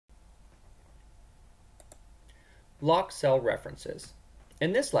Lock cell references.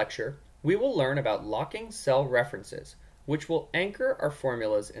 In this lecture, we will learn about locking cell references, which will anchor our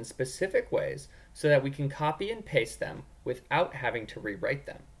formulas in specific ways so that we can copy and paste them without having to rewrite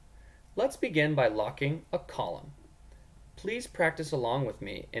them. Let's begin by locking a column. Please practice along with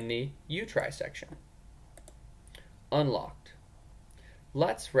me in the You Try section. Unlocked.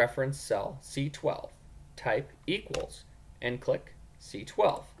 Let's reference cell C12. Type equals and click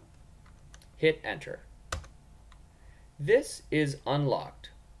C12. Hit enter. This is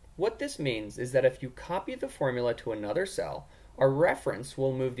unlocked. What this means is that if you copy the formula to another cell, our reference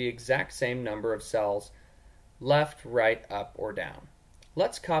will move the exact same number of cells left, right, up, or down.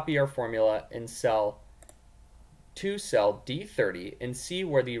 Let's copy our formula in cell D30 and see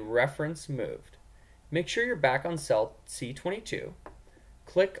where the reference moved. Make sure you're back on cell C22.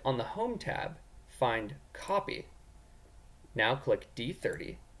 Click on the Home tab, find Copy. Now click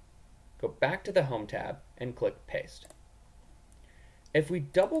D30. Go back to the Home tab and click Paste. If we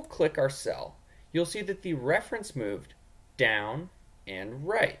double-click our cell, you'll see that the reference moved down and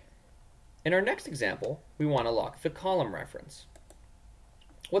right. In our next example, we want to lock the column reference.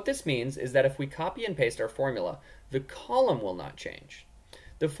 What this means is that if we copy and paste our formula, the column will not change.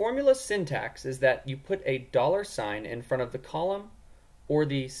 The formula syntax is that you put a $sign in front of the column or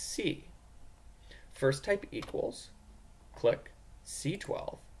the C. First type equals, click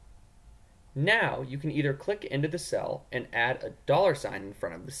C12. Now you can either click into the cell and add a $sign in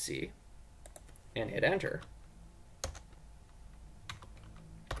front of the C and hit enter.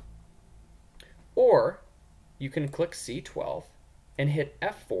 Or you can click C12 and hit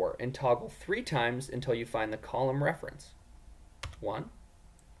F4 and toggle 3 times until you find the column reference. 1,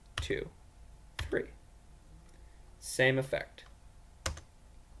 2, 3. Same effect.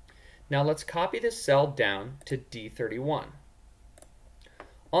 Now let's copy this cell down to D31.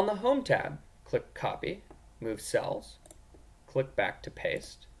 On the Home tab, click Copy, move cells, click back to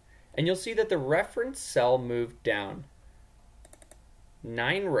Paste, and you'll see that the reference cell moved down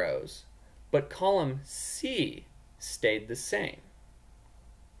 9 rows, but column C stayed the same.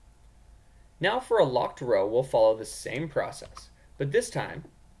 Now for a locked row, we'll follow the same process, but this time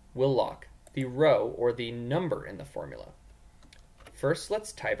we'll lock the row or the number in the formula. First,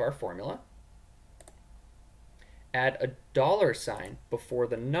 let's type our formula. Add a $sign before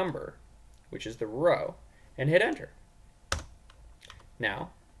the number, which is the row, and hit enter.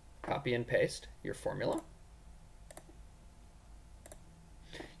 Now, copy and paste your formula.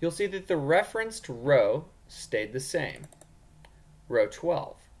 You'll see that the referenced row stayed the same, row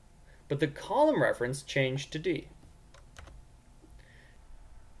 12, but the column reference changed to D.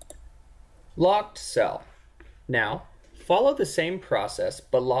 Locked cell. Now, follow the same process,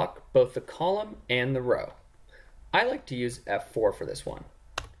 but lock both the column and the row. I like to use F4 for this one.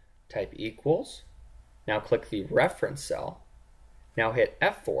 Type equals, now click the reference cell, now hit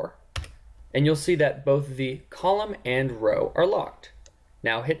F4, and you'll see that both the column and row are locked.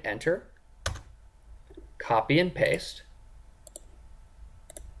 Now hit enter, copy and paste,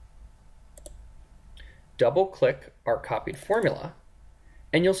 double click our copied formula,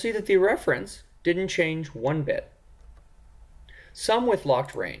 and you'll see that the reference didn't change one bit. Sum with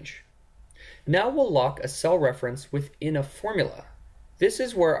locked range. Now we'll lock a cell reference within a formula. This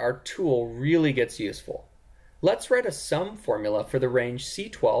is where our tool really gets useful. Let's write a sum formula for the range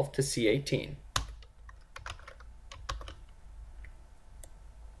C12 to C18.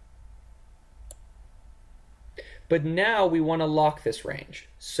 But now we want to lock this range,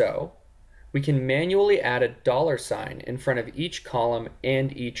 so we can manually add a $sign in front of each column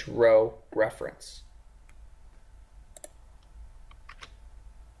and each row reference.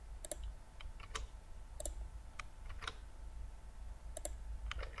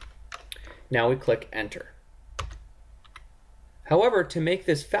 Now we click enter. However, to make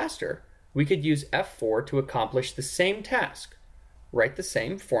this faster, we could use F4 to accomplish the same task. Write the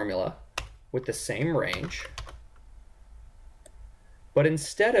same formula with the same range, but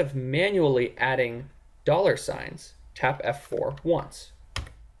instead of manually adding $signs, tap F4 once.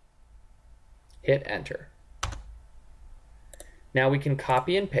 Hit enter. Now we can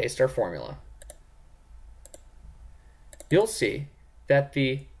copy and paste our formula. You'll see that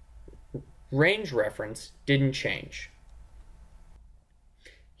the range reference didn't change.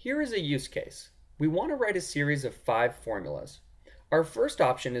 Here is a use case. We want to write a series of 5 formulas. Our first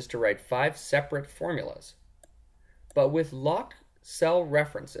option is to write 5 separate formulas. But with locked cell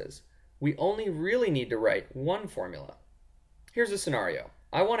references, we only really need to write one formula. Here's a scenario.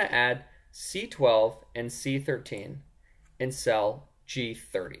 I want to add C12 and C13 in cell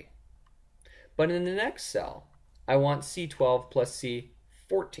G30. But in the next cell, I want C12 plus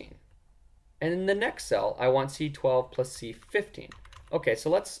C14. And in the next cell, I want C12 plus C15. Okay, so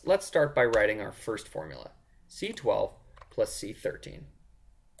let's start by writing our first formula, C12 plus C13.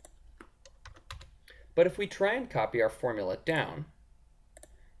 But if we try and copy our formula down,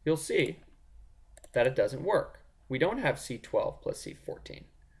 you'll see that it doesn't work. We don't have C12 plus C14.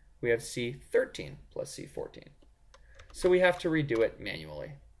 We have C13 plus C14. So we have to redo it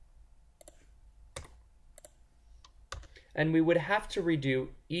manually. And we would have to redo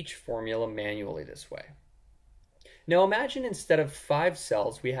each formula manually this way. Now imagine instead of 5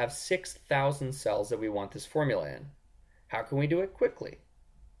 cells, we have 6,000 cells that we want this formula in. How can we do it quickly?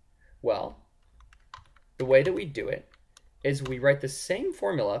 Well, the way that we do it is we write the same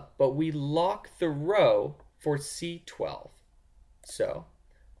formula, but we lock the row for C12. So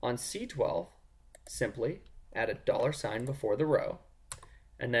on C12, simply add a $sign before the row,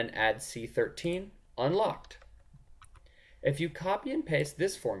 and then add C13 unlocked. If you copy and paste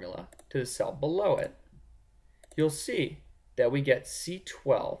this formula to the cell below it, you'll see that we get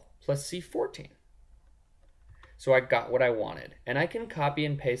C12 plus C14. So I got what I wanted, and I can copy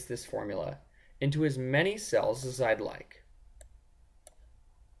and paste this formula into as many cells as I'd like.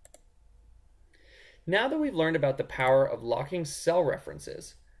 Now that we've learned about the power of locking cell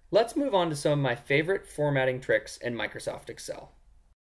references, let's move on to some of my favorite formatting tricks in Microsoft Excel.